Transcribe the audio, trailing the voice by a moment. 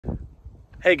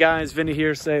Hey guys, Vinny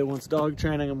here, Say It Once Dog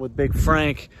Training. I'm with Big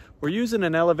Frank. We're using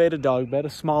an elevated dog bed, a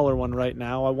smaller one right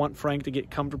now. I want Frank to get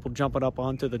comfortable jumping up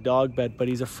onto the dog bed, but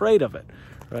he's afraid of it,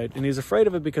 right? And he's afraid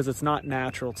of it because it's not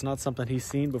natural. It's not something he's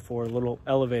seen before, a little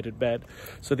elevated bed.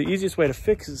 So the easiest way to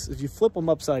fix is if you flip them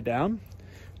upside down,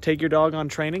 take your dog on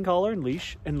training collar and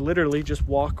leash, and literally just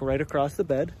walk right across the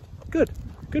bed. Good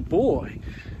boy.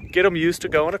 Get him used to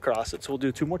going across it. So we'll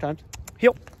do 2 more times.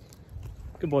 Heel.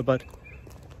 Good boy, bud.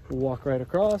 Walk right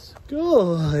across.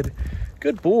 Good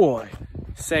boy.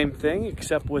 Same thing,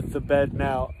 except with the bed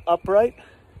now upright.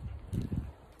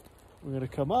 We're gonna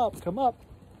come up.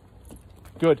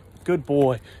 Good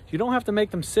boy. You don't have to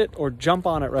make them sit or jump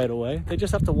on it right away. They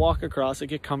just have to walk across it,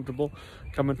 get comfortable,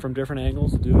 coming from different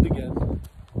angles. Do it again.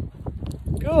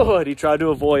 Good. He tried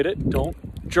to avoid it. Don't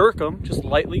jerk him, just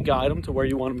lightly guide him to where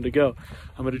you want him to go.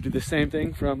 I'm gonna do the same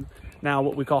thing from now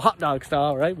what we call hot dog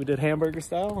style, right? We did hamburger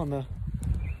style on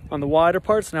the wider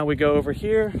parts. Now we go over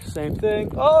here, same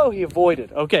thing. Oh, he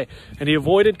avoided. Okay, and he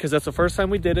avoided because that's the first time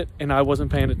we did it and I wasn't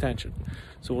paying attention.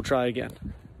 So we'll try again.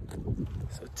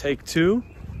 So take 2.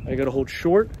 I gotta hold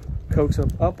short, coax him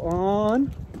up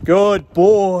on. Good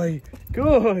boy.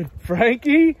 Good,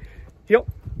 Frankie. Yep.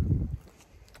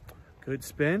 Good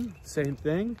spin, same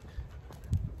thing.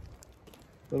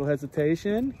 Little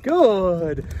hesitation.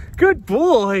 Good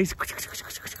boys.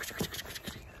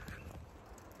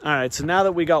 All right, so now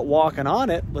that we got walking on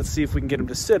it, let's see if we can get him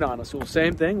to sit on us. So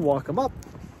same thing, walk him up.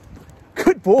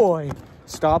 Good boy.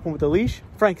 Stop him with the leash.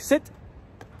 Frank, sit.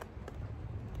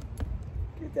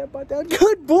 Get that butt down.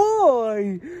 Good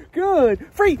boy. Good.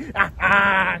 Free.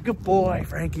 Good boy,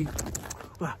 Frankie.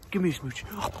 Give me a smooch.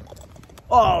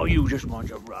 Oh, you just want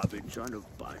a rubbing, son of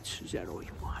butts. Is that all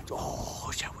you want? Oh,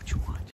 is that what you want?